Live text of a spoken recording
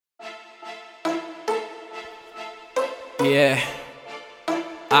Yeah,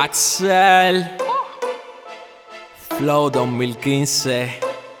 Axel, Flow 2015.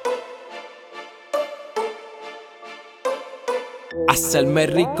 Hacerme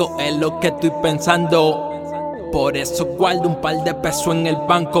rico es lo que estoy pensando. Por eso guardo un par de pesos en el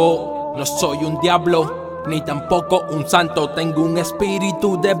banco. No soy un diablo, ni tampoco un santo. Tengo un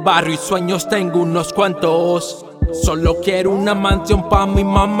espíritu de barrio y sueños tengo unos cuantos. Solo quiero una mansión pa' mi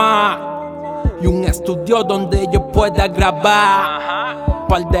mamá y un estudio donde yo pueda grabar.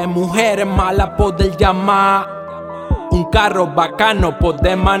 Par de mujeres malas poder llamar, un carro bacano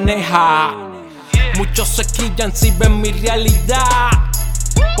poder manejar. Muchos se quillan si ven mi realidad,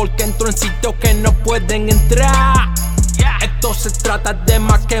 porque entro en sitios que no pueden entrar. Esto se trata de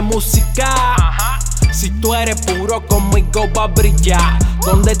más que música. Si tú eres puro conmigo va a brillar.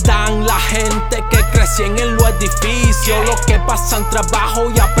 ¿Dónde están la gente que crecían en los edificios? Los que pasan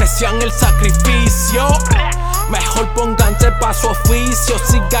trabajo y aprecian el sacrificio. Mejor pónganse pa' su oficio.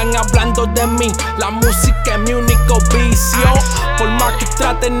 Sigan hablando de mí, la música es mi único vicio. Por más que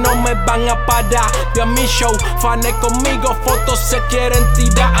traten no me van a parar. De a mi show, fanes conmigo, fotos se quieren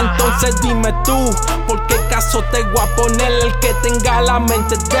tirar. Entonces dime tú, ¿por qué caso te voy a poner? El que tenga la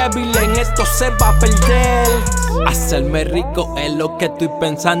mente débil en esto se va a perder. Hacerme rico es lo que estoy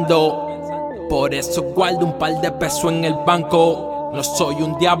pensando. Por eso guardo un par de pesos en el banco. No soy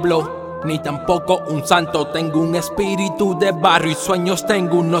un diablo, ni tampoco un santo. Tengo un espíritu de barrio y sueños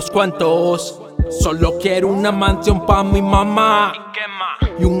tengo unos cuantos. Solo quiero una mansión pa' mi mamá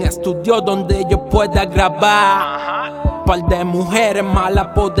y un estudio donde yo pueda grabar. Par de mujeres malas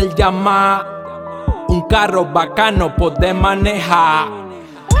poder llamar, un carro bacano poder manejar.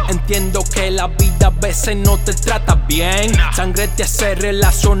 Entiendo que la vida a veces no te trata bien. Sangre te hace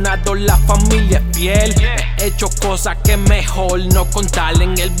relacionado, la familia es fiel. He hecho cosas que mejor no contar.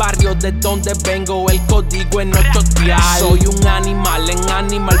 En el barrio de donde vengo el código es no chotear. Soy un animal, en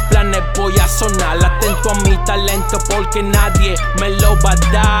Animal Planet voy a sonar. Atento a mi talento porque nadie me lo va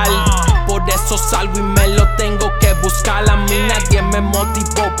a dar. Por eso salgo y me lo tengo que buscar. A mí nadie me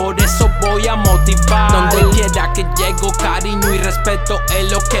motivó, por eso voy a motivar. Donde quiera que llego, cariño y respeto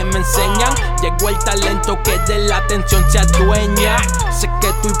es lo que me enseñan. Llegó el talento que de la atención se adueña. Sé que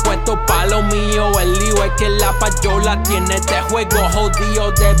estoy puesto pa' lo mío. El lío es que la payola tiene este juego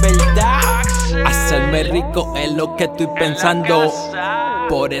jodido de verdad. Hacerme rico es lo que estoy pensando.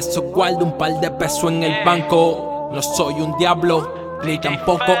 Por eso guardo un par de pesos en el banco. No soy un diablo, ni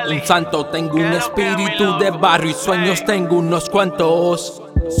tampoco un santo. Tengo un espíritu de barrio y sueños tengo unos cuantos.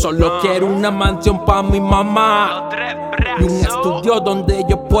 Solo quiero una mansión pa' mi mamá y un estudio donde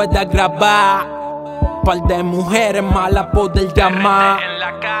yo pueda grabar. Par de mujeres malas poder llamar,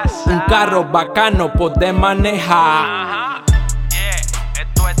 un carro bacano poder manejar.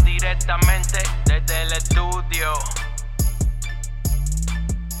 Esto es directamente desde el estudio.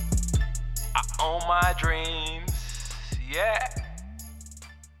 I own my dreams, yeah.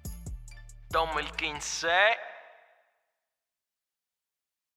 2015.